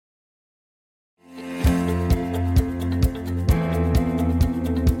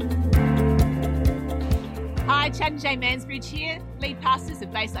Chad and Jay Mansbridge here, lead pastors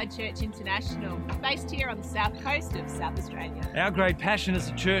of Bayside Church International, based here on the south coast of South Australia. Our great passion as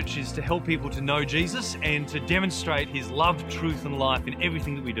a church is to help people to know Jesus and to demonstrate his love, truth and life in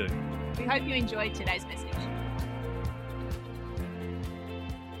everything that we do. We hope you enjoyed today's message.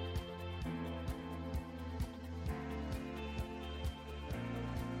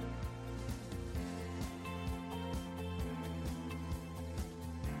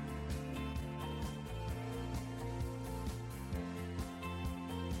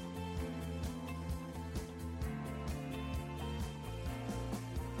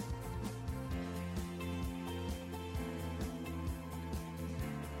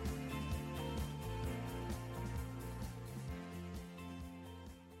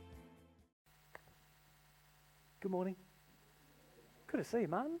 Good morning. Good to see you,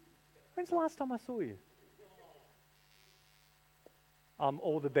 Martin. When's the last time I saw you?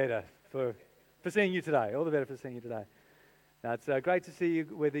 All the better for seeing you today. All the better for seeing you today. Now, it's great to see you,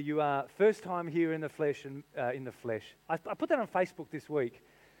 whether you are first time here in the flesh and in the flesh. I put that on Facebook this week.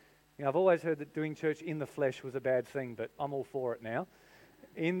 You know, I've always heard that doing church in the flesh was a bad thing, but I'm all for it now.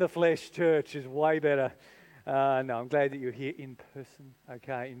 In the flesh church is way better. No, I'm glad that you're here in person.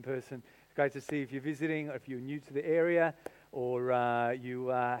 Okay, in person. Great to see if you're visiting, or if you're new to the area, or you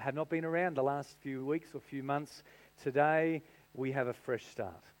have not been around the last few weeks or few months. Today, we have a fresh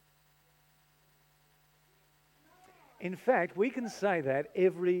start. In fact, we can say that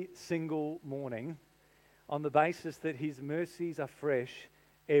every single morning on the basis that his mercies are fresh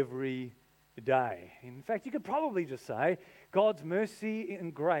every day. In fact, you could probably just say God's mercy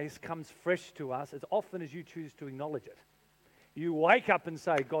and grace comes fresh to us as often as you choose to acknowledge it. You wake up and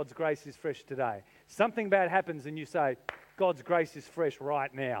say, God's grace is fresh today. Something bad happens and you say, God's grace is fresh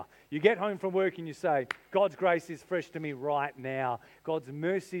right now. You get home from work and you say, God's grace is fresh to me right now. God's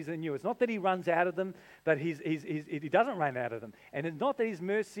mercies are new. It's not that he runs out of them, but he doesn't run out of them. And it's not that his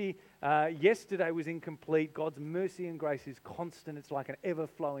mercy yesterday was incomplete. God's mercy and grace is constant. It's like an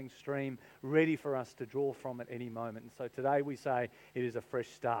ever-flowing stream ready for us to draw from at any moment. And so today we say it is a fresh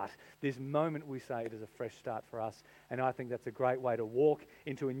start. This moment we say it is a fresh start for us. And I think that's a great way to walk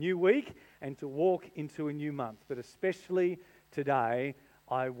into a new week and to walk into a new month. But especially today,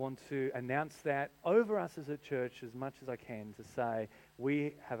 I want to announce that over us as a church as much as I can, to say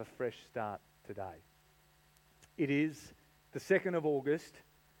we have a fresh start today. It is the 2nd of August,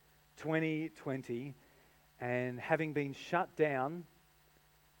 2020, and having been shut down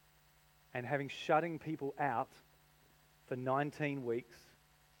and having shutting people out for 19 weeks,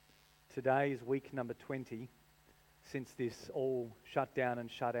 today is week number 20 since this all shutdown and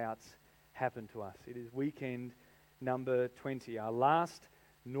shutouts happened to us. It is weekend number 20. Our last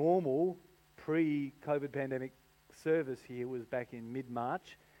normal pre-COVID pandemic service here was back in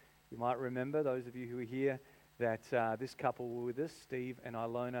mid-March. You might remember, those of you who were here, that this couple were with us, Steve and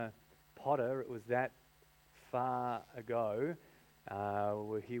Ilona Potter. It was that far ago.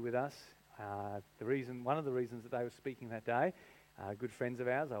 Were here with us. One of the reasons that they were speaking that day, good friends of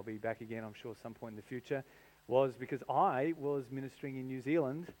ours, I'll be back again, I'm sure, some point in the future, was because I was ministering in New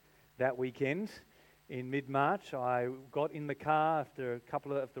Zealand that weekend. In mid-March, I got in the car after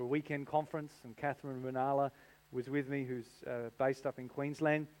a weekend conference, and Catherine Renala was with me, who's based up in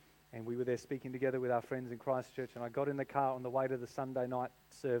Queensland, and we were there speaking together with our friends in Christchurch. And I got in the car on the way to the Sunday night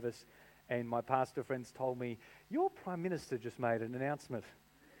service, and my pastor friends told me, "Your Prime Minister just made an announcement.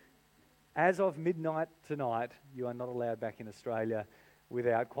 As of midnight tonight, you are not allowed back in Australia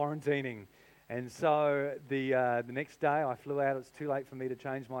without quarantining." And so the next day I flew out. It was too late for me to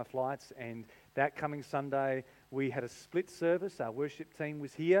change my flights, and that coming Sunday we had a split service. Our worship team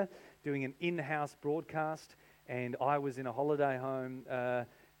was here doing an in-house broadcast, and I was in a holiday home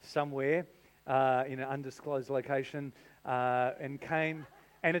somewhere in an undisclosed location, and came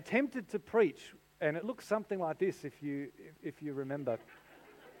and attempted to preach. And it looked something like this, if you remember.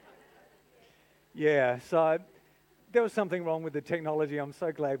 Yeah, so there was something wrong with the technology. I'm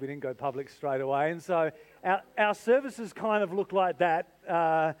so glad we didn't go public straight away. And so our services kind of looked like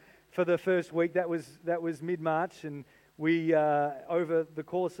that for the first week. That was mid-March, and we over the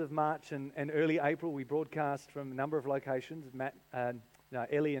course of March and early April, we broadcast from a number of locations.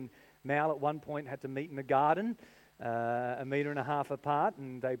 Ellie and Mal at one point had to meet in the garden, 1.5 meters apart,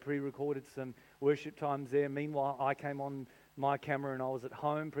 and they pre-recorded some worship times there. Meanwhile, I came on my camera and I was at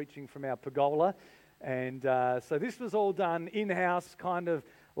home preaching from our pergola. And so this was all done in-house, kind of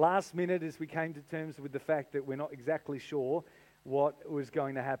last minute, as we came to terms with the fact that we're not exactly sure what was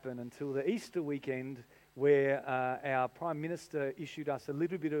going to happen until the Easter weekend, where our Prime Minister issued us a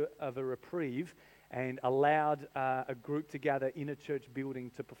little bit of a reprieve and allowed a group to gather in a church building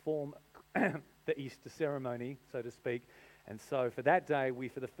to perform the Easter ceremony, so to speak. And so for that day, we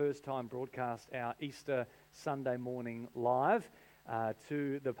for the first time broadcast our Easter Sunday morning live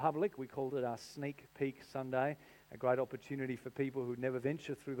to the public. We called it our Sneak Peek Sunday, a great opportunity for people who never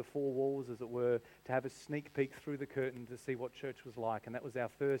venture through the four walls, as it were, to have a sneak peek through the curtain to see what church was like. And that was our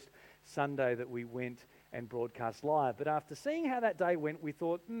first Sunday that we went and broadcast live. But after seeing how that day went, we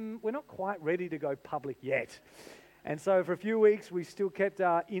thought, we're not quite ready to go public yet. And so for a few weeks, we still kept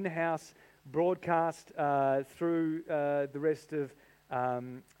our in-house broadcast through the rest of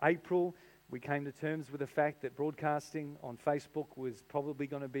April. We came to terms with the fact that broadcasting on Facebook was probably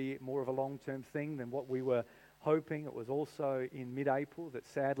going to be more of a long-term thing than what we were hoping. It was also in mid-April that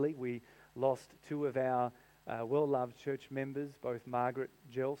sadly we lost two of our well-loved church members, both Margaret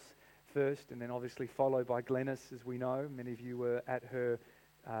Jels first, and then obviously followed by Glennis, as we know. Many of you were at her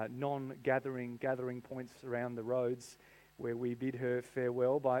gathering points around the roads where we bid her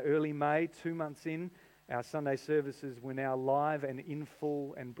farewell. By early May, 2 months in, our Sunday services were now live and in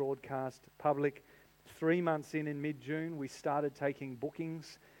full and broadcast public. 3 months in mid-June, we started taking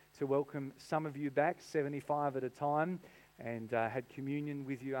bookings to welcome some of you back, 75 at a time, and had communion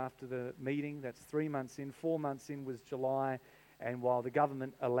with you after the meeting. That's 3 months in. 4 months in was July, and while the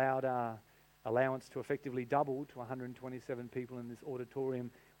government allowed our allowance to effectively double to 127 people in this auditorium,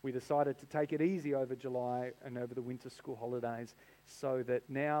 we decided to take it easy over July and over the winter school holidays, so that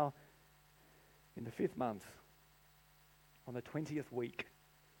now, in the 5th month, on the 20th week,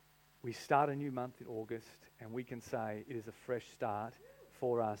 we start a new month in August, and we can say it is a fresh start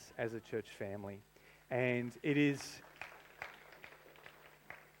for us as a church family. And it is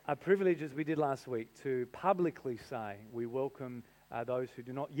a privilege, as we did last week, to publicly say we welcome those who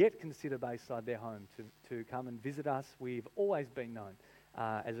do not yet consider Bayside their home to come and visit us. We've always been known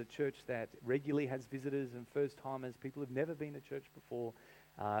as a church that regularly has visitors and first-timers, people who've never been to church before,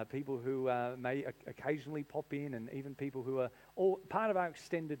 people who may occasionally pop in, and even people who are all part of our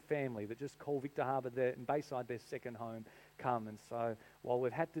extended family that just call Victor Harbour and Bayside their second home, come. And so while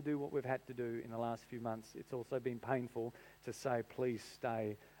we've had to do what we've had to do in the last few months, it's also been painful to say, please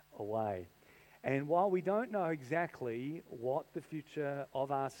stay away. And while we don't know exactly what the future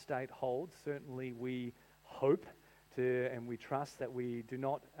of our state holds, certainly we hope to, and we trust that we do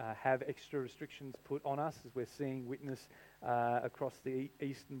not have extra restrictions put on us, as we're seeing witness across the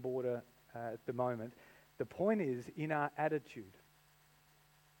eastern border at the moment. The point is, in our attitude,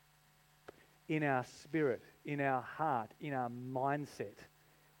 in our spirit, in our heart, in our mindset,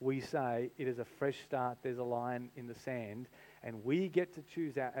 we say it is a fresh start, there's a line in the sand, and we get to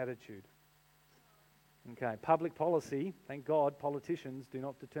choose our attitude. Okay, public policy, thank God, politicians do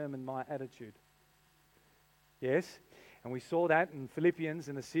not determine my attitude. Yes? And we saw that in Philippians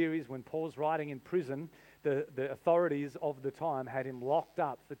in the series when Paul's writing in prison. The authorities of the time had him locked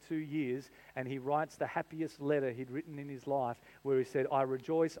up for 2 years, and he writes the happiest letter he'd written in his life, where he said, I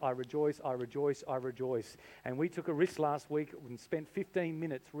rejoice, I rejoice, I rejoice, I rejoice. And we took a risk last week and spent 15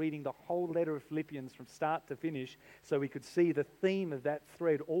 minutes reading the whole letter of Philippians from start to finish, so we could see the theme of that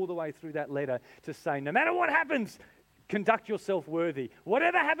thread all the way through that letter, to say, no matter what happens, conduct yourself worthy.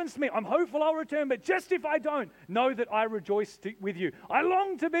 Whatever happens to me, I'm hopeful I'll return, but just if I don't, know that I rejoice with you. I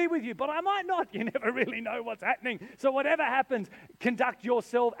long to be with you, but I might not. You never really know what's happening. So whatever happens, conduct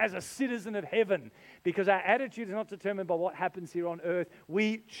yourself as a citizen of heaven, because our attitude is not determined by what happens here on earth.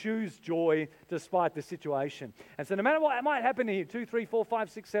 We choose joy despite the situation. And so no matter what might happen here, 2, 3, 4, 5,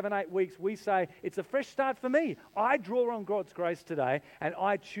 6, 7, 8 weeks, we say, it's a fresh start for me. I draw on God's grace today, and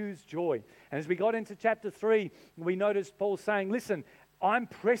I choose joy. And as we got into chapter 3, we noticed Paul saying, listen, I'm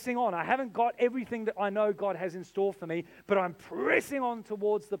pressing on. I haven't got everything that I know God has in store for me, but I'm pressing on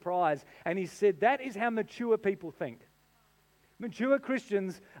towards the prize. And he said that is how mature people think. Mature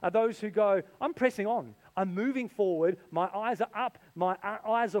Christians are those who go, I'm pressing on. I'm moving forward. My eyes are up. My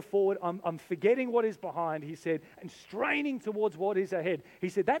eyes are forward. I'm forgetting what is behind, he said, and straining towards what is ahead. He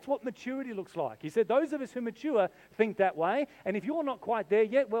said, that's what maturity looks like. He said, those of us who mature think that way. And if you're not quite there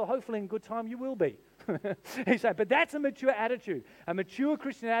yet, well, hopefully in good time you will be. He said, but that's a mature attitude. A mature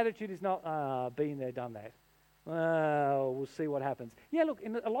Christian attitude is not, been there, done that. Well, we'll see what happens. Yeah, look,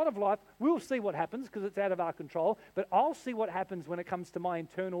 in a lot of life, we'll see what happens because it's out of our control, but I'll see what happens when it comes to my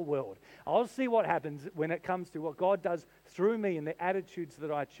internal world. I'll see what happens when it comes to what God does through me and the attitudes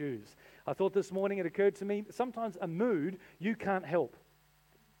that I choose. I thought this morning it occurred to me, sometimes a mood you can't help.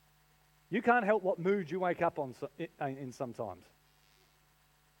 You can't help what mood you wake up in sometimes.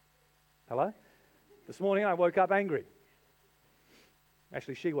 Hello? This morning I woke up angry.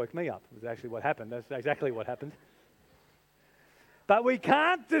 Actually, she woke me up. It was actually what happened. That's exactly what happened. But we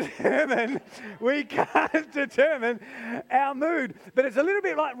can't determine our mood. But it's a little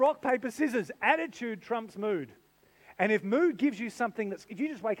bit like rock, paper, scissors. Attitude trumps mood. And if mood gives you something if you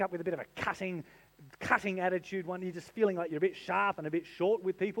just wake up with a bit of a cutting attitude, one, you're just feeling like you're a bit sharp and a bit short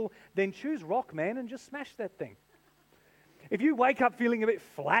with people, then choose rock, man, and just smash that thing. If you wake up feeling a bit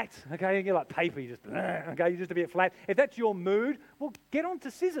flat, okay, you're like paper, you're just a bit flat. If that's your mood, well, get on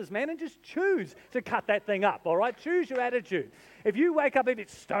to scissors, man, and just choose to cut that thing up, all right? Choose your attitude. If you wake up a bit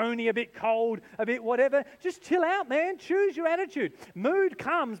stony, a bit cold, a bit whatever, just chill out, man. Choose your attitude. Mood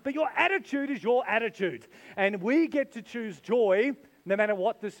comes, but your attitude is your attitude. And we get to choose joy no matter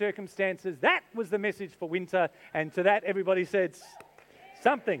what the circumstances. That was the message for winter, and to that everybody said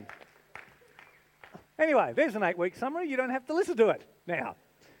something. Anyway, there's an 8-week summary. You don't have to listen to it now.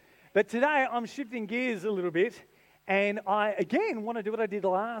 But today I'm shifting gears a little bit, and I again want to do what I did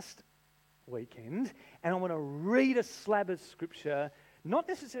last weekend, and I want to read a slab of scripture, not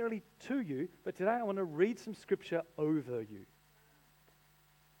necessarily to you, but today I want to read some scripture over you.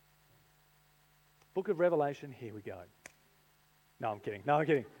 Book of Revelation, here we go. No, I'm kidding.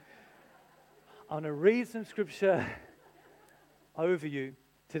 I want to read some scripture over you.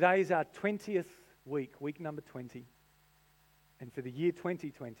 Today is our 20th week number 20. And for the year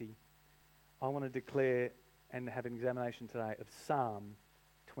 2020, I want to declare and have an examination today of Psalm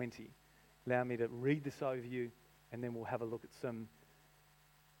 20. Allow me to read this over you, and then we'll have a look at some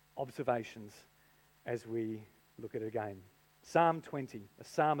observations as we look at it again. Psalm 20, a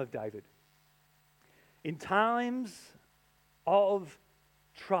psalm of David. In times of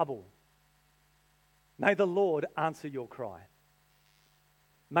trouble, may the Lord answer your cry.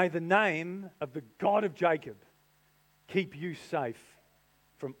 May the name of the God of Jacob keep you safe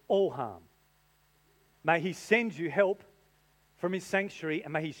from all harm. May he send you help from his sanctuary,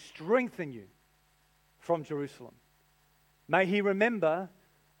 and may he strengthen you from Jerusalem. May he remember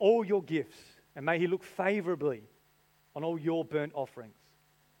all your gifts, and may he look favorably on all your burnt offerings.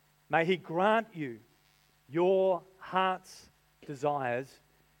 May he grant you your heart's desires,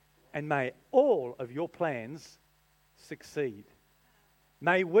 and may all of your plans succeed.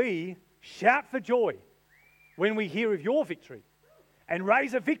 May we shout for joy when we hear of your victory and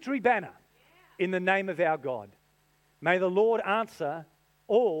raise a victory banner in the name of our God. May the Lord answer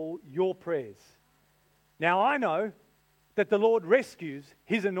all your prayers. Now I know that the Lord rescues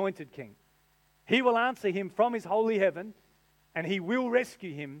his anointed king. He will answer him from his holy heaven, and he will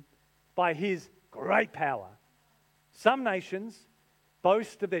rescue him by his great power. Some nations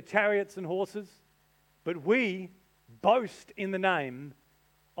boast of their chariots and horses, but we boast in the name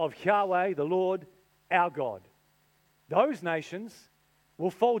of Yahweh, the Lord, our God. Those nations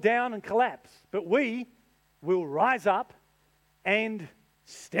will fall down and collapse, but we will rise up and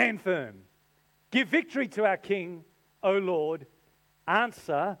stand firm. Give victory to our King, O Lord.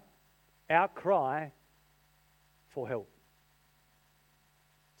 Answer our cry for help.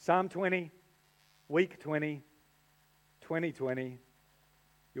 Psalm 20, week 20, 2020,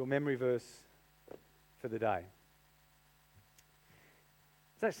 your memory verse for the day.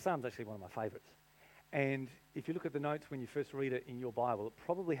 That psalm's actually one of my favourites. And if you look at the notes when you first read it in your Bible, it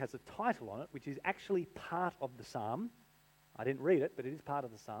probably has a title on it, which is actually part of the psalm. I didn't read it, but it is part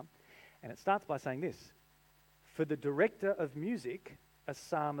of the psalm. And it starts by saying this: for the director of music, a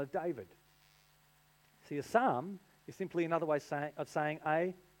psalm of David. See, a psalm is simply another way of saying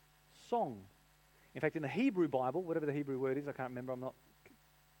a song. In fact, in the Hebrew Bible, whatever the Hebrew word is, I can't remember, don't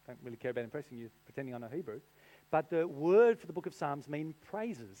really care about impressing you, pretending I know Hebrew. But the word for the book of Psalms means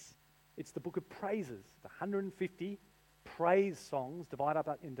praises. It's the book of praises. The 150 praise songs divided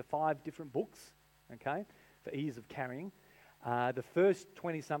up into 5 different books, okay, for ease of carrying. The first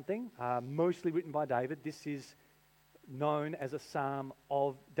 20-something are mostly written by David. This is known as a psalm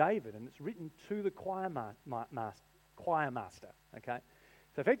of David, and it's written to the choir master, okay?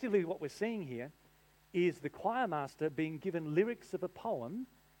 So effectively what we're seeing here is the choir master being given lyrics of a poem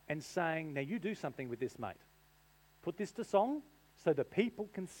and saying, now you do something with this, mate. Put this to song so the people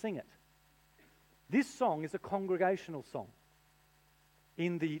can sing it. This song is a congregational song.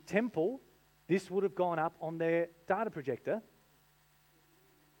 In the temple, this would have gone up on their data projector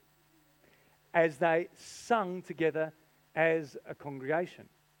as they sung together as a congregation.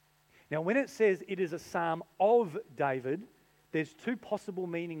 Now, when it says it is a psalm of David, there's 2 possible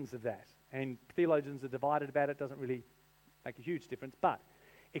meanings of that. And theologians are divided about it. It doesn't really make a huge difference. But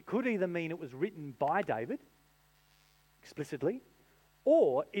it could either mean it was written by David, explicitly,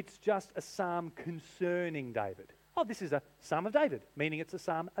 or it's just a psalm concerning David. Oh, this is a psalm of David, meaning it's a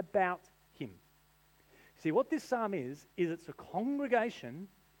psalm about him. See, what this psalm is it's a congregation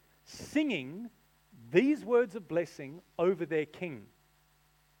singing these words of blessing over their king.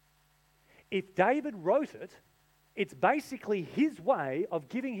 If David wrote it, it's basically his way of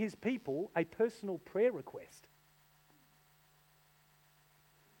giving his people a personal prayer request.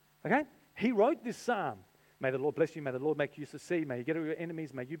 Okay? He wrote this psalm. May the Lord bless you, may the Lord make you succeed, may you get rid of your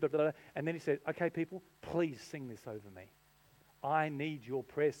enemies, may you blah, blah, blah. And then he said, okay, people, please sing this over me. I need your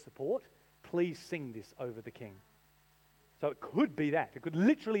prayer support. Please sing this over the king. So it could be that. It could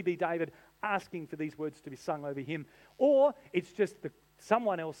literally be David asking for these words to be sung over him. Or it's just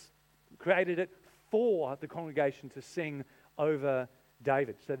someone else created it for the congregation to sing over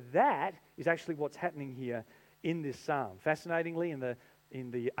David. So that is actually what's happening here in this psalm. Fascinatingly, in the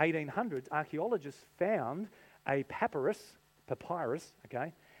 1800s, archaeologists found a papyrus,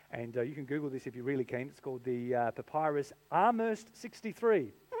 okay? And you can Google this if you're really keen. It's called the Papyrus Amherst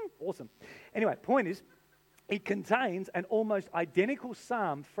 63. Awesome. Anyway, point is, it contains an almost identical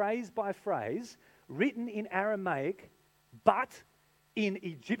psalm, phrase by phrase, written in Aramaic, but in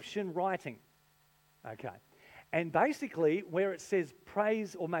Egyptian writing. Okay. And basically, where it says,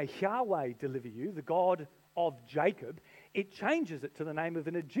 praise or may Yahweh deliver you, the God of Jacob, it changes it to the name of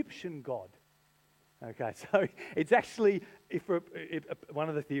an Egyptian god. Okay, so it's actually, one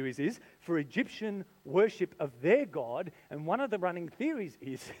of the theories is for Egyptian worship of their god, and one of the running theories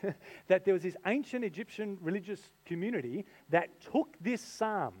is that there was this ancient Egyptian religious community that took this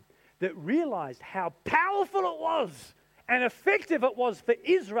psalm, that realized how powerful it was and effective it was for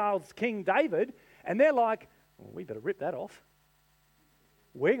Israel's King David, and they're like, well, we better rip that off.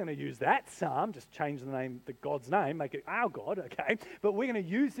 We're going to use that psalm, just change the name, the God's name, make it our God, okay? But we're going to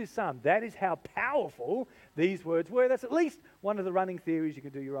use this psalm. That is how powerful these words were. That's at least one of the running theories. You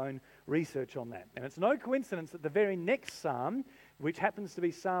can do your own research on that. And it's no coincidence that the very next psalm, which happens to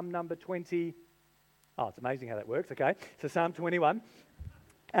be Psalm number 20, it's amazing how that works, okay? So Psalm 21.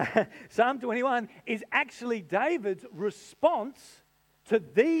 Psalm 21 is actually David's response to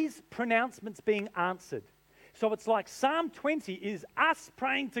these pronouncements being answered. So it's like Psalm 20 is us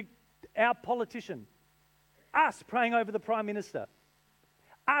praying to our politician, us praying over the Prime Minister,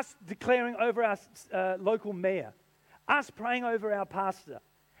 us declaring over our local mayor, us praying over our pastor,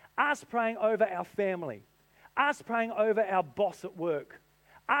 us praying over our family, us praying over our boss at work,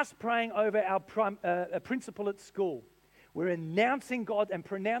 us praying over our principal at school. We're announcing God and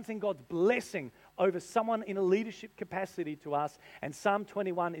pronouncing God's blessing over someone in a leadership capacity to us. And Psalm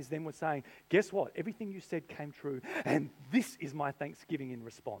 21 is then we're saying, guess what? Everything you said came true. And this is my thanksgiving in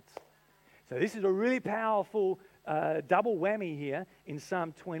response. So this is a really powerful double whammy here in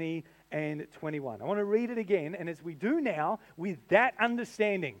Psalm 20 and 21. I want to read it again. And as we do now, with that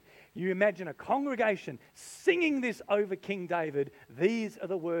understanding, you imagine a congregation singing this over King David. These are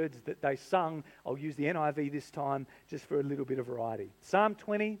the words that they sung. I'll use the NIV this time just for a little bit of variety. Psalm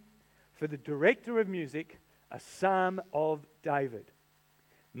 20, for the director of music, a psalm of David.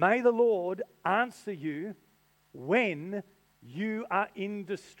 May the Lord answer you when you are in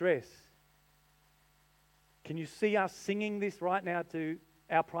distress. Can you see us singing this right now to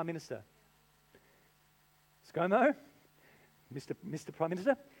our Prime Minister? ScoMo, Mr. Prime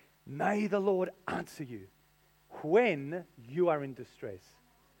Minister, may the Lord answer you when you are in distress.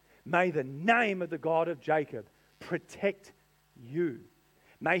 May the name of the God of Jacob protect you.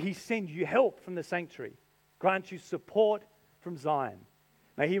 May he send you help from the sanctuary, grant you support from Zion.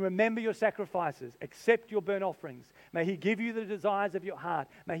 May he remember your sacrifices, accept your burnt offerings. May he give you the desires of your heart.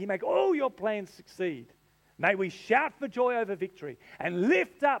 May he make all your plans succeed. May we shout for joy over victory and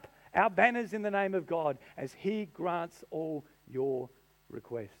lift up our banners in the name of God as he grants all your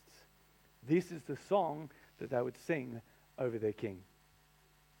requests. This is the song that they would sing over their king.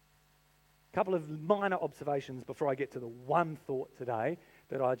 A couple of minor observations before I get to the one thought today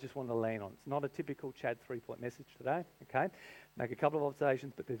that I just want to land on. It's not a typical Chad 3-point message today, okay? Make a couple of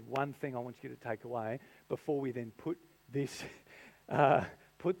observations, but there's one thing I want you to take away before we then put this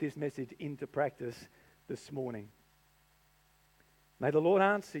message into practice this morning. May the Lord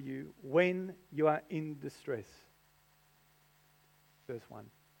answer you when you are in distress. Verse 1.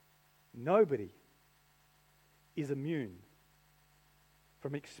 Nobody is immune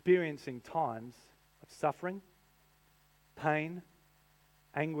from experiencing times of suffering, pain,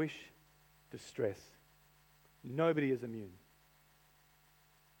 anguish, distress. Nobody is immune.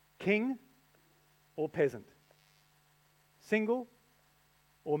 King or peasant, single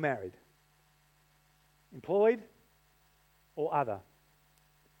or married, employed or other.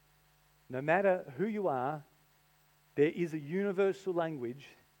 No matter who you are, there is a universal language,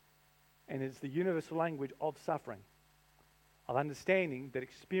 and it's the universal language of suffering, of understanding that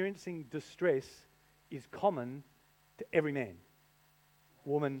experiencing distress is common to every man,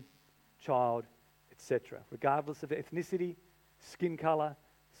 woman, child, etc. Regardless of ethnicity, skin color,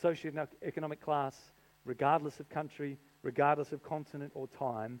 socioeconomic class, regardless of country, regardless of continent or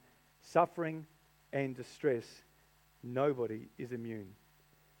time, suffering and distress, nobody is immune.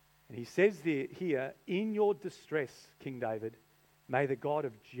 And he says here, in your distress, King David, may the God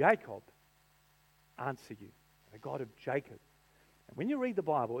of Jacob answer you. The God of Jacob. And when you read the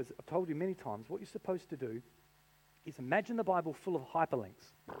Bible, as I've told you many times, what you're supposed to do is imagine the Bible full of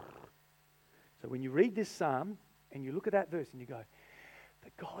hyperlinks. So when you read this psalm and you look at that verse and you go,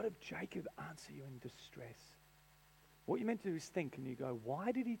 the God of Jacob answer you in distress. What you're meant to do is think and you go,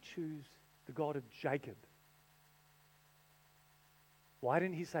 why did he choose the God of Jacob? Why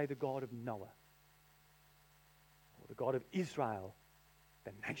didn't he say the God of Noah? Or the God of Israel,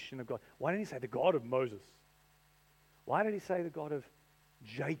 the nation of God? Why didn't he say the God of Moses? Why did he say the God of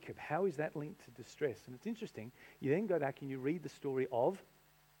Jacob? How is that linked to distress? And it's interesting. You then go back and you read the story of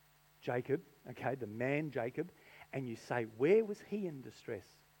Jacob, okay, the man Jacob, and you say, where was he in distress?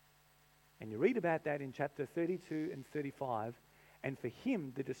 And you read about that in chapter 32 and 35, and for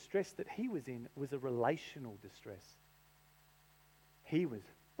him, the distress that he was in was a relational distress. He was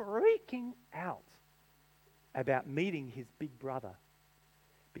freaking out about meeting his big brother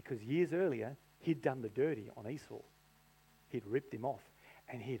because years earlier, he'd done the dirty on Esau. He'd ripped him off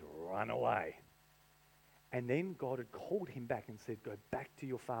and he'd run away. And then God had called him back and said, go back to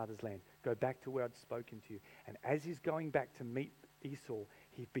your father's land. Go back to where I'd spoken to you. And as he's going back to meet Esau,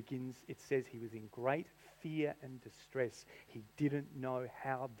 it says he was in great fear and distress. He didn't know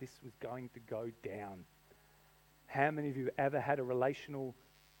how this was going to go down. How many of you ever had a relational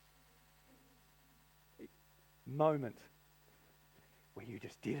moment where you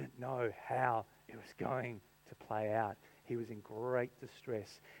just didn't know how it was going to play out? He was in great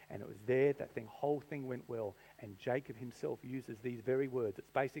distress, and it was there that the whole thing went well. And Jacob himself uses these very words. It's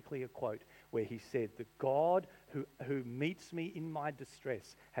basically a quote where he said, the God who meets me in my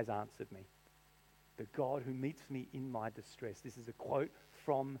distress has answered me. The God who meets me in my distress. This is a quote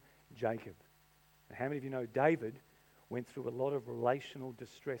from Jacob. And how many of you know David went through a lot of relational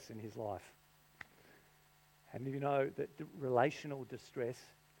distress in his life? How many of you know that relational distress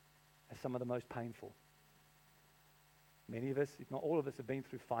is some of the most painful? Many of us, if not all of us, have been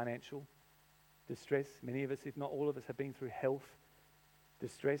through financial distress. Many of us, if not all of us, have been through health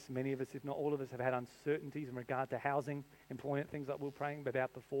distress. Many of us, if not all of us, have had uncertainties in regard to housing, employment, things like we were praying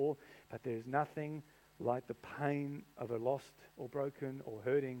about before. But there's nothing like the pain of a lost or broken or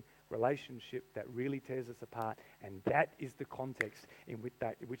hurting relationship that really tears us apart. And that is the context in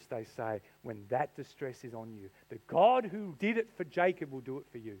which they say, when that distress is on you, the God who did it for Jacob will do it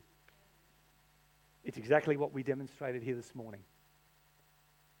for you. It's exactly what we demonstrated here this morning.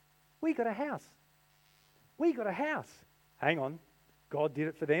 We got a house. We got a house. Hang on. God did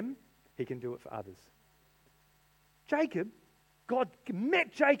it for them. He can do it for others. Jacob, God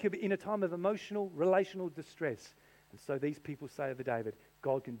met Jacob in a time of emotional, relational distress. And so these people say over David,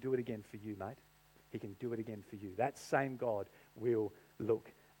 God can do it again for you, mate. He can do it again for you. That same God will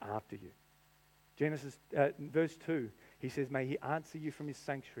look after you. Genesis, verse 2, he says, may he answer you from his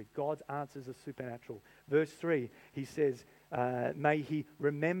sanctuary. God's answers are supernatural. Verse 3, he says, may he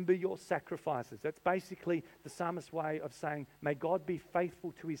remember your sacrifices. That's basically the psalmist's way of saying, may God be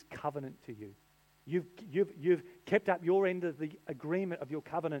faithful to his covenant to you. You've kept up your end of the agreement of your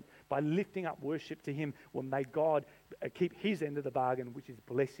covenant by lifting up worship to him. Well, may God keep his end of the bargain, which is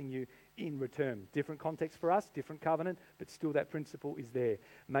blessing you in return. Different context for us, different covenant, but still that principle is there.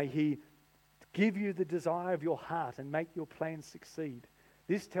 May he give you the desire of your heart and make your plans succeed.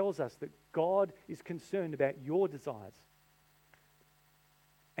 This tells us that God is concerned about your desires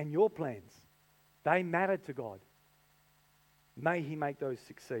and your plans. They matter to God. May he make those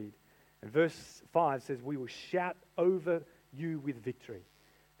succeed. And verse 5 says, we will shout over you with victory.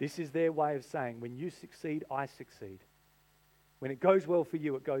 This is their way of saying, when you succeed, I succeed. When it goes well for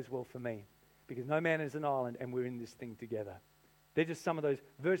you, it goes well for me. Because no man is an island and we're in this thing together. They're just some of those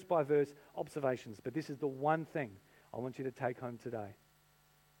verse by verse observations. But this is the one thing I want you to take home today.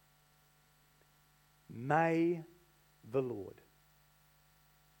 May the Lord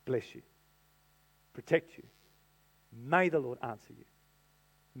bless you, protect you. May the Lord answer you.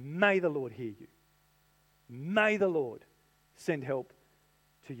 May the Lord hear you. May the Lord send help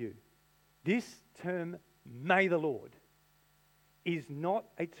to you. This term, may the Lord, is not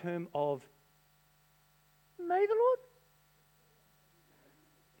a term of may the Lord.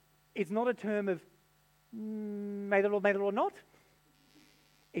 It's not a term of may the Lord not.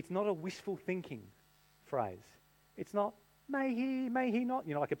 It's not a wishful thinking phrase. It's not may he not,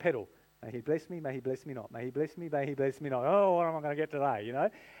 like a pedal. May he bless me not. May he bless me not. May he bless me not. Oh, what am I going to get today,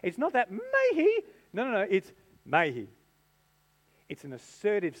 It's not that may he No, it's may he. It's an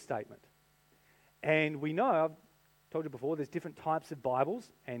assertive statement. And we know, I've told you before, there's different types of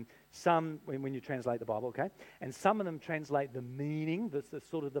Bibles, and some, when you translate the Bible, okay, and some of them translate the meaning, the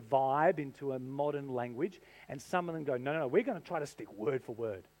sort of the vibe into a modern language, and some of them go, no, we're going to try to stick word for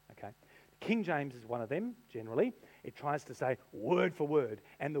word, okay. King James is one of them, generally. It tries to say word for word,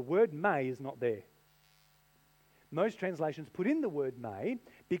 and the word may is not there. Most translations put in the word may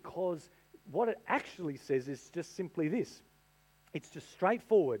because what it actually says is just simply this. It's just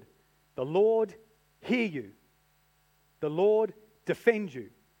straightforward. The Lord hear you. The Lord defend you.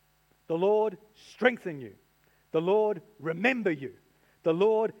 The Lord strengthen you. The Lord remember you. The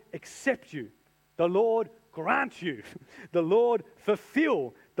Lord accept you. The Lord grant you. The Lord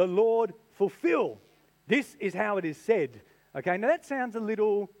fulfill. The Lord fulfill. This is how it is said. Okay, now that sounds a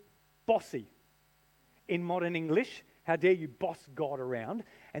little bossy in modern English. How dare you boss God around?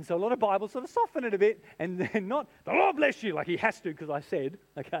 And so a lot of Bibles sort of soften it a bit, and they're not, the Lord bless you, like he has to because I said,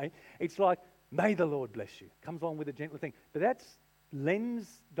 okay? It's like, may the Lord bless you. Comes on with a gentle thing. But that's lens,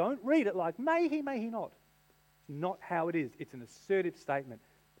 don't read it like, may he not. It's not how it is. It's an assertive statement.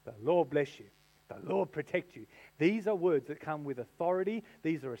 The Lord bless you. The Lord protect you. These are words that come with authority.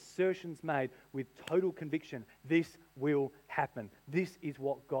 These are assertions made with total conviction. This will happen. This is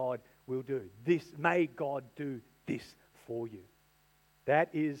what God will do. May God do this for you. That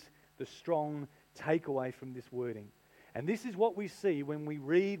is the strong takeaway from this wording. And this is what we see when we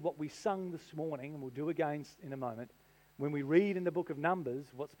read what we sung this morning, and we'll do again in a moment, when we read in the book of Numbers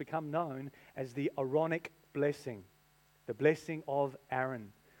what's become known as the Aaronic blessing, the blessing of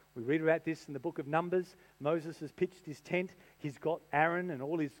Aaron. We read about this in the book of Numbers. Moses has pitched his tent. He's got Aaron and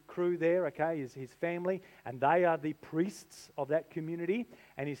all his crew there, okay, his family, and they are the priests of that community.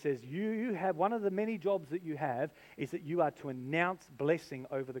 And he says, you have, one of the many jobs that you have is that you are to announce blessing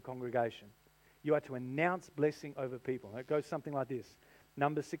over the congregation. You are to announce blessing over people. And it goes something like this.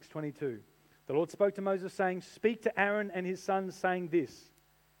 Numbers 6:22. The Lord spoke to Moses saying, speak to Aaron and his sons saying this,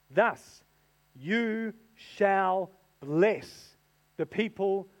 thus you shall bless the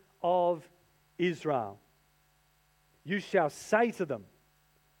people of Israel. You shall say to them,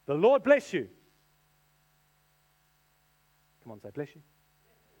 the Lord bless you. Come on, say bless you.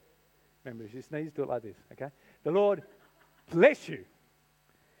 Remember, if you sneeze, do it like this, okay? The Lord bless you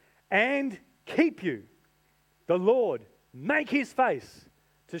and keep you. The Lord make his face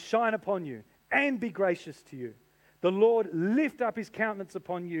to shine upon you and be gracious to you. The Lord lift up his countenance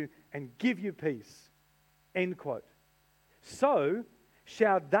upon you and give you peace. End quote. So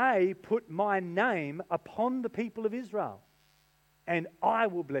shall they put my name upon the people of Israel, and I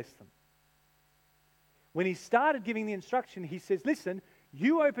will bless them. When he started giving the instruction, he says, listen,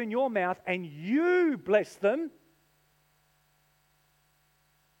 you open your mouth and you bless them.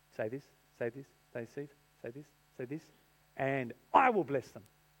 Say this, say this, say this, say this, say this, and I will bless them.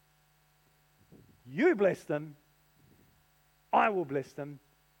 You bless them, I will bless them.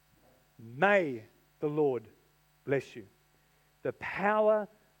 May the Lord bless you. The power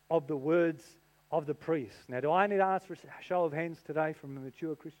of the words of the priest. Now, do I need to ask for a show of hands today from a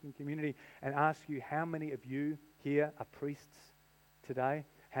mature Christian community and ask you how many of you here are priests today?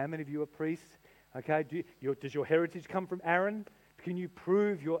 How many of you are priests? Okay, does your heritage come from Aaron? Can you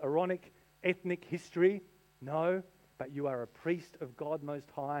prove your Aaronic ethnic history? No, but you are a priest of God Most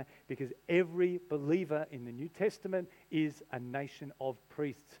High because every believer in the New Testament is a nation of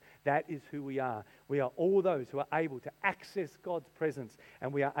priests. That is who we are. We are all those who are able to access God's presence,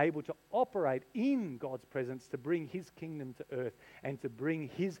 and we are able to operate in God's presence to bring his kingdom to earth and to bring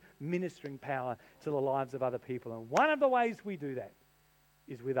his ministering power to the lives of other people. And one of the ways we do that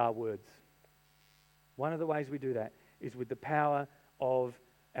is with our words. One of the ways we do that is with the power of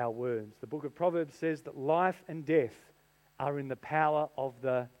our words. The book of Proverbs says that life and death are in the power of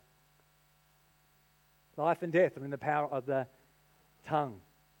the tongue.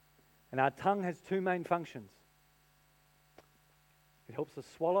 And our tongue has two main functions. It helps us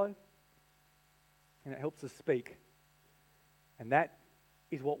swallow and it helps us speak. And that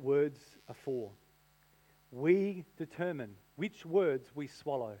is what words are for. We determine which words we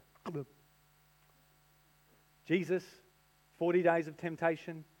swallow. Jesus, 40 days of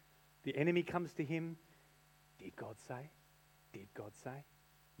temptation, the enemy comes to him. Did God say? Did God say?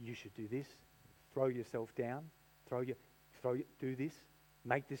 You should do this. Throw yourself down. Do this.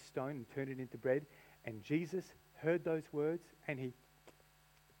 Make this stone and turn it into bread. And Jesus heard those words and he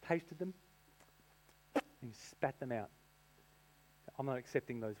tasted them and he spat them out. I'm not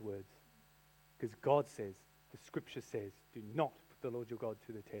accepting those words because God says, the scripture says, do not put the Lord your God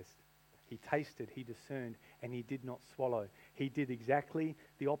to the test. He tasted, he discerned, and he did not swallow. He did exactly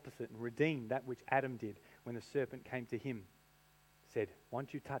the opposite and redeemed that which Adam did when the serpent came to him. Said,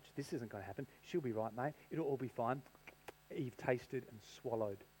 once you touch, this isn't going to happen. She'll be right, mate. It'll all be fine. Eve tasted and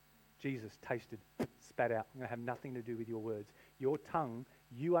swallowed. Jesus tasted, spat out. I'm going to have nothing to do with your words. Your tongue,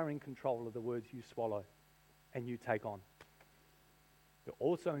 you are in control of the words you swallow and you take on. You're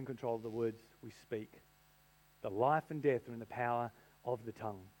also in control of the words we speak. The life and death are in the power of the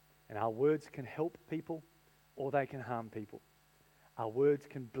tongue. And our words can help people or they can harm people. Our words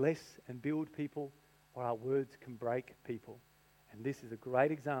can bless and build people or our words can break people. And this is a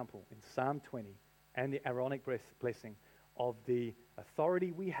great example in Psalm 20 and the Aaronic blessing of the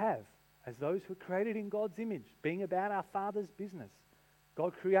authority we have as those who are created in God's image, being about our Father's business.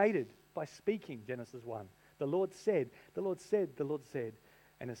 God created by speaking, Genesis 1. The Lord said, the Lord said, the Lord said.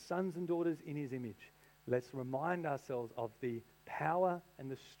 And as sons and daughters in his image, let's remind ourselves of the power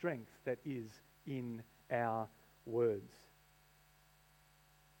and the strength that is in our words.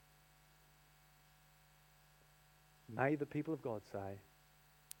 May the people of God say,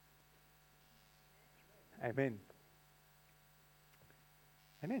 Amen.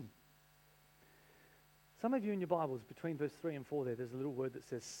 Amen. Some of you in your Bibles, between verse 3 and 4 there's a little word that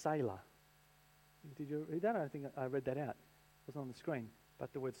says Selah. Did you read that? I don't think I read that out. It wasn't on the screen.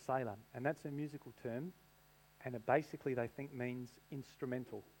 But the word Selah. And that's a musical term. And it basically, they think, means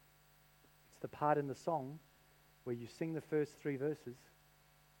instrumental. It's the part in the song where you sing the first 3 verses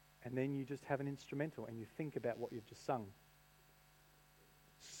and then you just have an instrumental and you think about what you've just sung.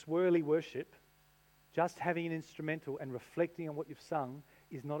 Swirly worship, just having an instrumental and reflecting on what you've sung,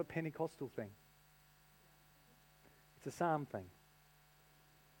 is not a Pentecostal thing. It's a psalm thing.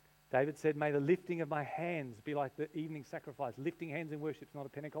 David said, may the lifting of my hands be like the evening sacrifice. Lifting hands in worship is not a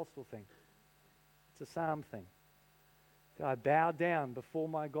Pentecostal thing. It's a psalm thing. So I bow down before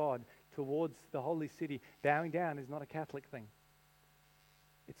my God towards the holy city. Bowing down is not a Catholic thing.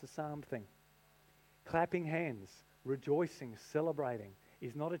 It's a psalm thing. Clapping hands, rejoicing, celebrating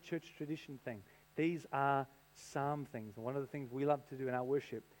is not a church tradition thing. These are psalm things. And one of the things we love to do in our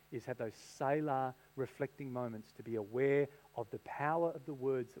worship is have those Selah reflecting moments to be aware of the power of the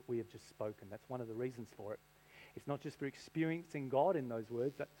words that we have just spoken. That's one of the reasons for it. It's not just for experiencing God in those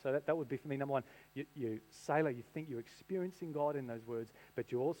words. That would be for me, number one. You Selah, you think you're experiencing God in those words,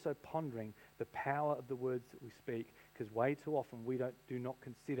 but you're also pondering the power of the words that we speak, because way too often we do not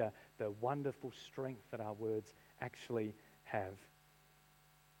consider the wonderful strength that our words actually have.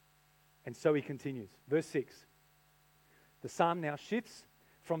 And so he continues. Verse 6. The psalm now shifts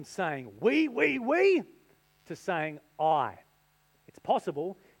from saying we, to saying I. It's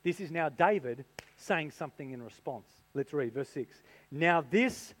possible this is now David saying something in response. Let's read verse 6. Now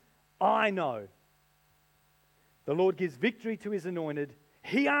this I know. The Lord gives victory to his anointed.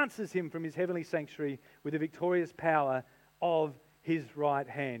 He answers him from his heavenly sanctuary with the victorious power of his right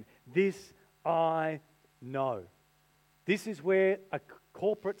hand. This I know. This is where a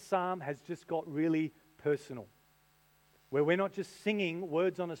corporate psalm has just got really personal, where we're not just singing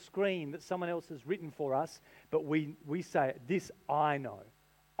words on a screen that someone else has written for us, but we say, this I know.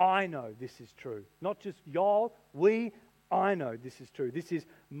 I know this is true. Not just y'all, I know this is true. This is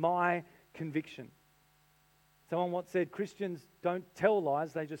my conviction. Someone once said, Christians don't tell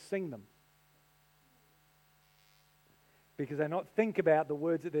lies, they just sing them. Because they not think about the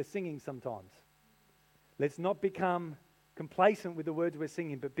words that they're singing sometimes. Let's not become complacent with the words we're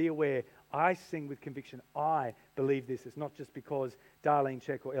singing, but be aware, I sing with conviction. I believe this. It's not just because Darlene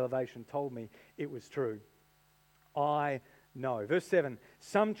Check or Elevation told me it was true. I know. Verse 7,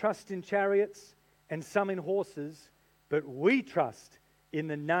 some trust in chariots and some in horses, but we trust in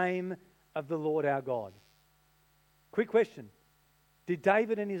the name of the Lord our God. Quick question. Did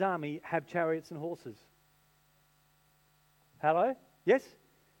David and his army have chariots and horses? Hello? Yes?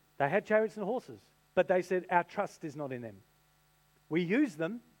 They had chariots and horses, but they said our trust is not in them. We use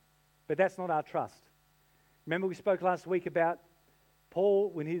them, but that's not our trust. Remember we spoke last week about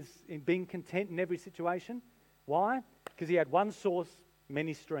Paul when he's in being content in every situation? Why? Because he had one source,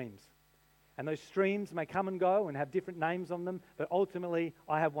 many streams. And those streams may come and go and have different names on them, but ultimately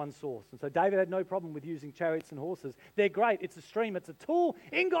I have one source. And so David had no problem with using chariots and horses. They're great. It's a stream. It's a tool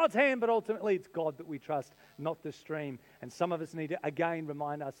in God's hand, but ultimately it's God that we trust, not the stream. And some of us need to, again,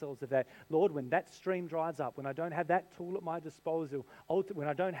 remind ourselves of that. Lord, when that stream dries up, when I don't have that tool at my disposal, when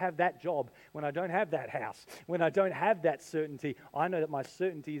I don't have that job, when I don't have that house, when I don't have that certainty, I know that my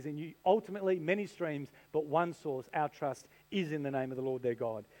certainty is in you. Ultimately, many streams, but one source, our trust, is in the name of the Lord their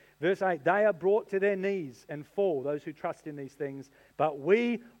God. Verse 8, they are brought to their knees and fall, those who trust in these things, but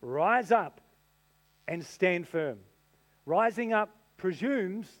we rise up and stand firm. Rising up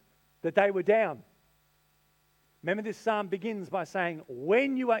presumes that they were down. Remember, this psalm begins by saying,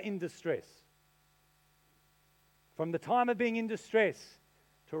 when you are in distress, from the time of being in distress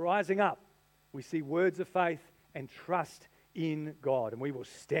to rising up, we see words of faith and trust in God, and we will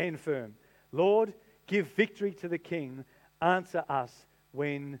stand firm. Lord, give victory to the King. Answer us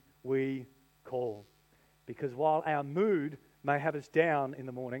when we call. Because while our mood may have us down in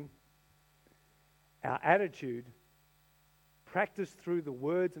the morning, our attitude, practiced through the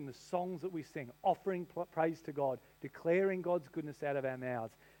words and the songs that we sing, offering praise to God, declaring God's goodness out of our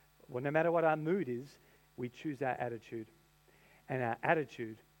mouths, well, no matter what our mood is, we choose our attitude. And our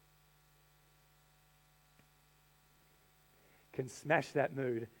attitude can smash that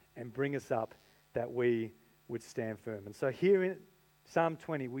mood and bring us up that we would stand firm. And so here in Psalm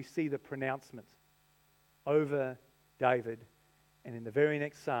 20, we see the pronouncement over David. And in the very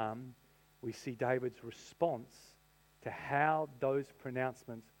next psalm, we see David's response to how those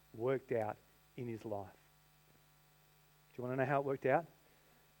pronouncements worked out in his life. Do you want to know how it worked out? Do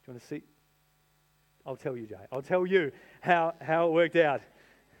you want to see? I'll tell you, Jay. I'll tell you how it worked out.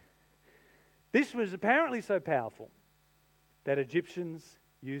 This was apparently so powerful that Egyptians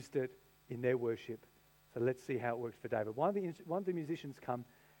used it in their worship. So let's see how it works for David. One of the musicians come,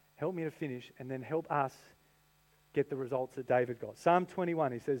 help me to finish, and then help us get the results that David got. Psalm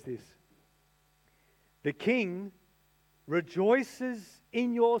 21, he says this: the king rejoices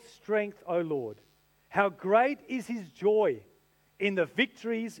in your strength, O Lord. How great is his joy in the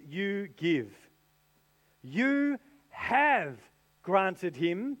victories you give. You have granted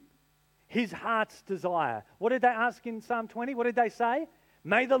him his heart's desire. What did they ask in Psalm 20? What did they say?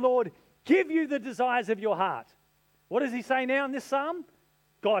 May the Lord give you the desires of your heart. What does he say now in this psalm?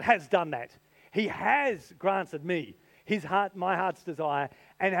 God has done that. He has granted me my heart's desire,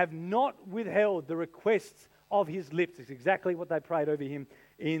 and have not withheld the requests of his lips. It's exactly what they prayed over him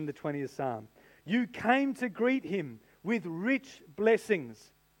in the 20th Psalm. You came to greet him with rich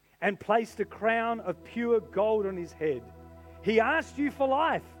blessings and placed a crown of pure gold on his head. He asked you for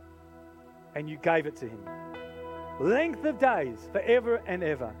life, and you gave it to him. Length of days forever and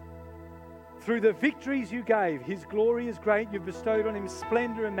ever. Through the victories you gave, his glory is great. You've bestowed on him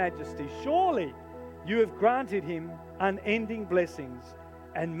splendor and majesty. Surely you have granted him unending blessings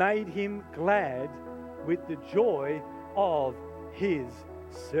and made him glad with the joy of his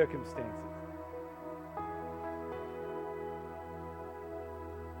circumstances.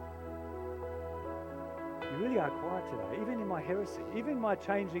 You really are quiet today, even in my heresy, even my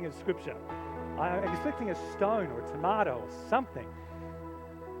changing of scripture. I'm expecting a stone or a tomato or something.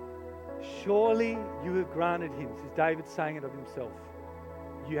 Surely you have granted him, this is David saying it of himself,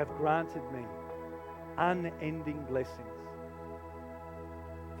 you have granted me unending blessings.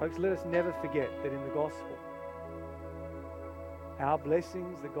 Folks, let us never forget that in the gospel, our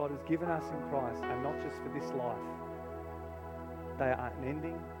blessings that God has given us in Christ are not just for this life. They are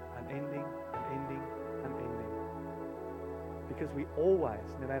unending, unending, unending, unending. Because we always,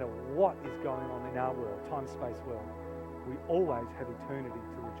 no matter what is going on in our world, time-space world, we always have eternity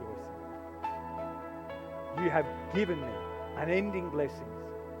to rejoice in. You have given me unending blessings.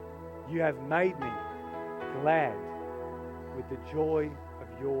 You have made me glad with the joy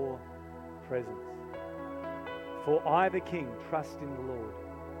of your presence. For I, the King, trust in the Lord.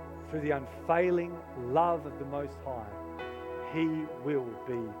 Through the unfailing love of the Most High, he will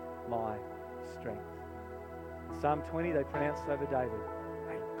be my strength. In Psalm 20, they pronounced over David,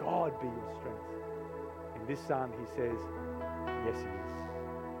 may God be your strength. In this psalm, he says, yes, he is.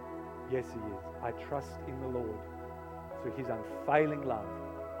 Yes, he is. I trust in the Lord. Through his unfailing love,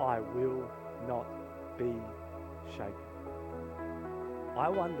 I will not be shaken. I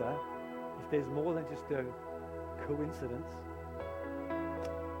wonder if there's more than just a coincidence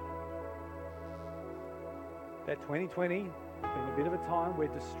that 2020 has been a bit of a time where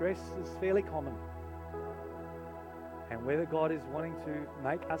distress is fairly common, and whether God is wanting to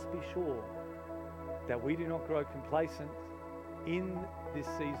make us be sure that we do not grow complacent in this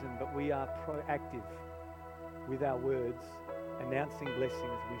season, but we are proactive with our words, announcing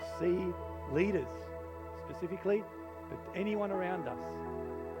blessings. We see leaders specifically, but anyone around us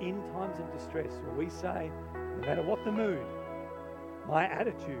in times of distress where we say, no matter what the mood, my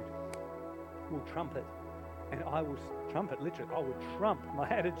attitude will trump it. And I will trump it, literally. I will trump my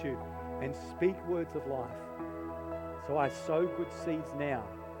attitude and speak words of life. So I sow good seeds now,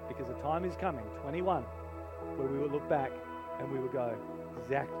 because the time is coming, 21, where we will look back and we will go,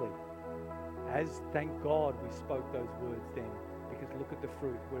 exactly. As thank God we spoke those words then, because look at the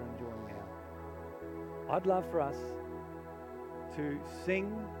fruit we're enjoying now. I'd love for us to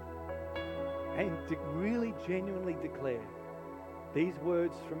sing and to really genuinely declare these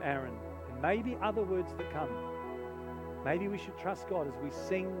words from Aaron, and maybe other words that come, maybe we should trust God as we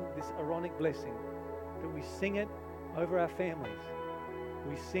sing this Aaronic blessing, that we sing it over our families.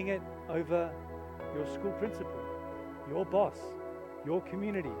 We sing it over your school principal, your boss, your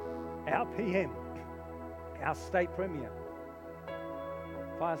community, our PM, our state premier.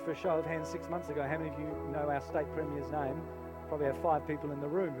 If I asked for a show of hands 6 months ago, how many of you know our state premier's name? Probably have 5 people in the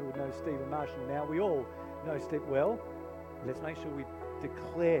room who would know Stephen Marshall now. We all know Steve well. Let's make sure we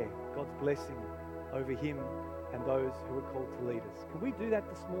declare God's blessing over him and those who are called to lead us. Can we do that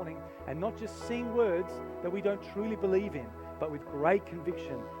this morning and not just sing words that we don't truly believe in, but with great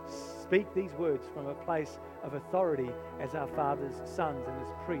conviction speak these words from a place of authority as our Father's sons and as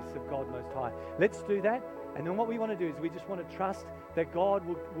priests of God Most High? Let's do that. And then what we want to do is we just want to trust that God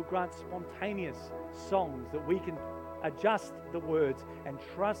will grant spontaneous songs, that we can adjust the words and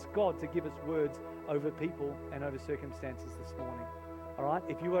trust God to give us words over people and over circumstances this morning. All right?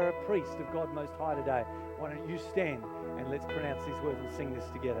 If you are a priest of God Most High today, why don't you stand and let's pronounce these words and sing this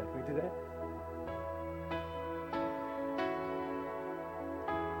together. Can we do that?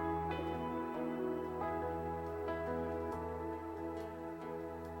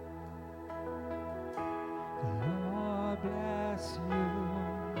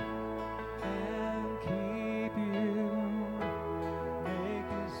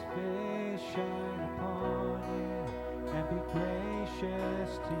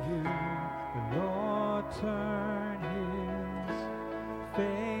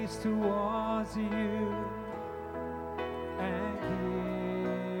 Towards you and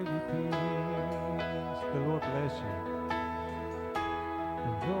give you peace. The Lord bless you.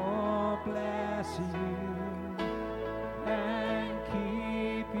 The Lord bless you and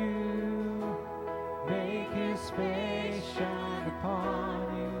keep you. Make his face shine upon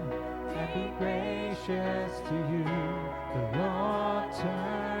you and be gracious to you. The Lord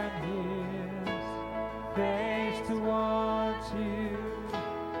turn his face towards you.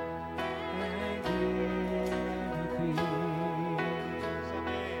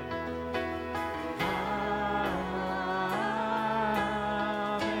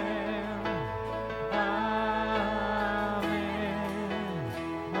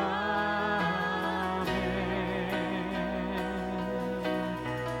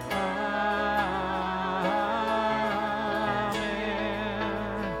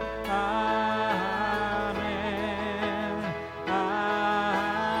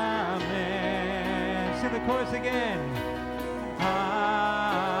 Chorus again.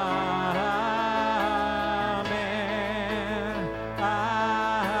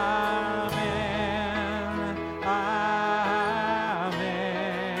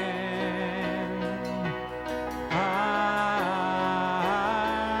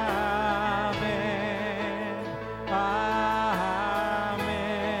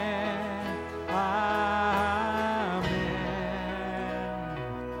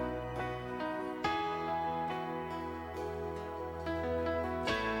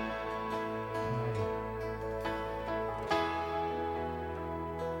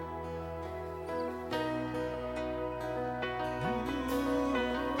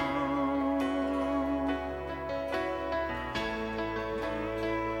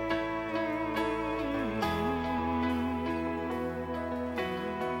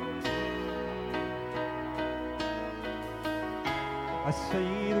 I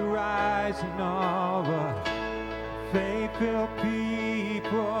see the rising of a faithful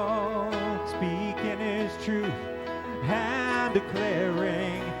people, speaking his truth and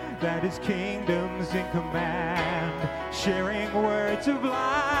declaring that his kingdom's in command, sharing words of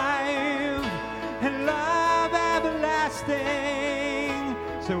life and love everlasting.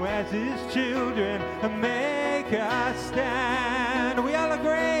 So as his children make us stand, we all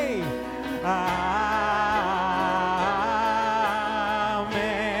agree.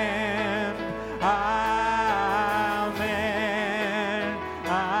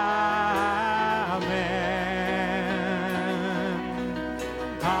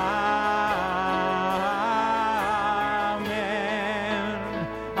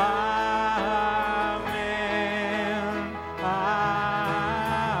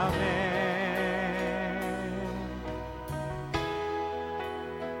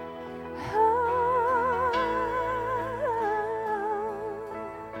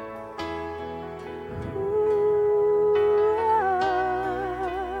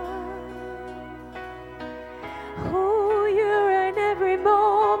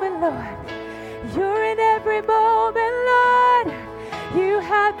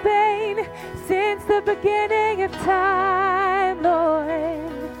 Beginning of time,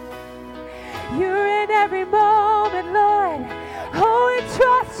 Lord. You're in every moment, Lord.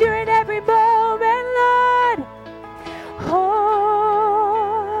 you're in every moment, Lord.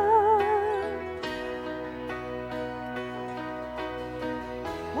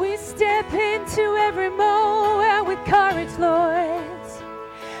 We step into every moment with courage, Lord.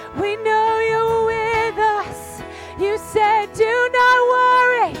 We know you're with us. You said, do not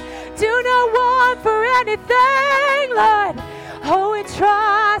worry, do not want for anything, Lord. Oh, we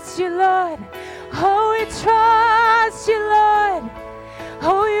trust you, Lord. Oh, we trust you, Lord.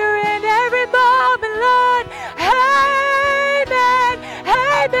 Oh, you're in every moment, Lord. Amen.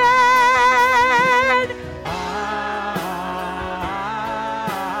 Amen.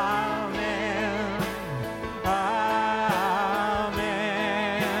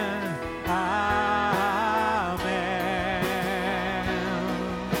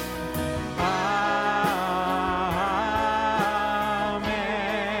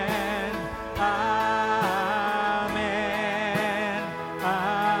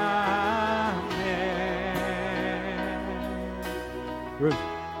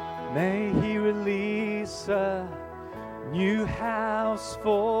 May He release a new house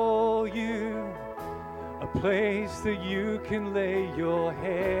for you, a place that you can lay your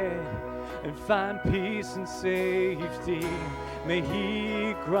head and find peace and safety. May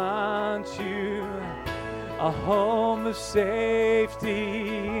He grant you a home of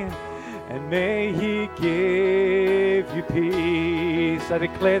safety, and may He give you peace. I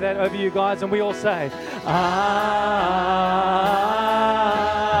declare that over you guys, and we all say, Amen,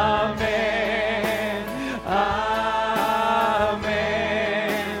 Amen,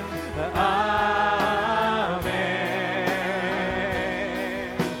 Amen, Amen,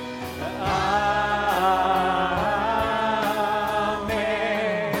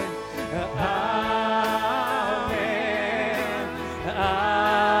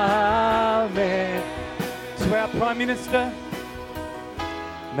 Amen. To our Prime Minister,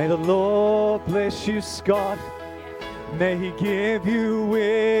 may the Lord bless you, Scott. May He give you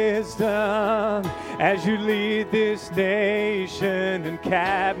wisdom as you lead this nation and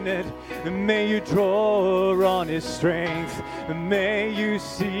cabinet. And may you draw on His strength. And may you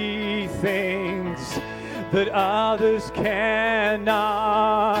see things that others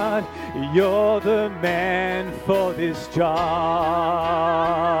cannot. You're the man for this job.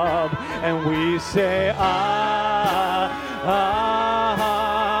 And we say, Amen.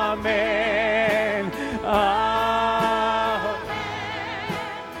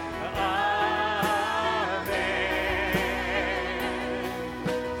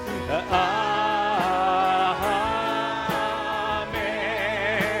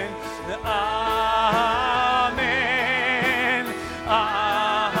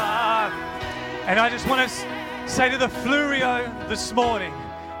 And I just want to say to the Flurio this morning,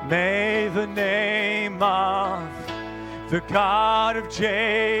 may the name of the God of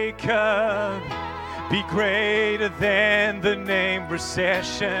Jacob be greater than the name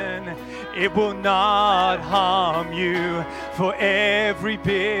recession. It will not harm you. For every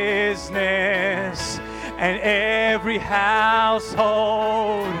business and every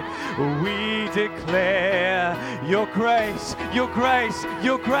household, we declare your grace, your grace,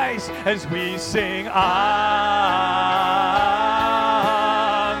 your grace, as we sing Amen.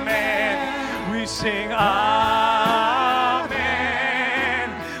 We sing Amen,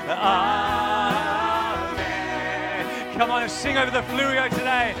 Amen. Come on and sing over the Flurio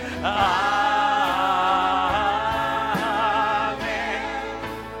today. Amen.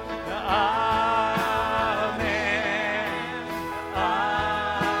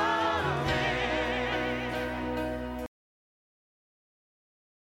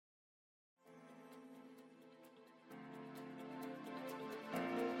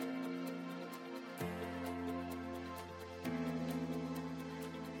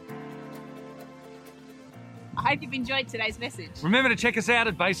 I hope you've enjoyed today's message. Remember to check us out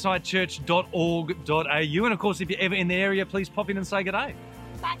at baysidechurch.org.au. And of course, if you're ever in the area, please pop in and say good day.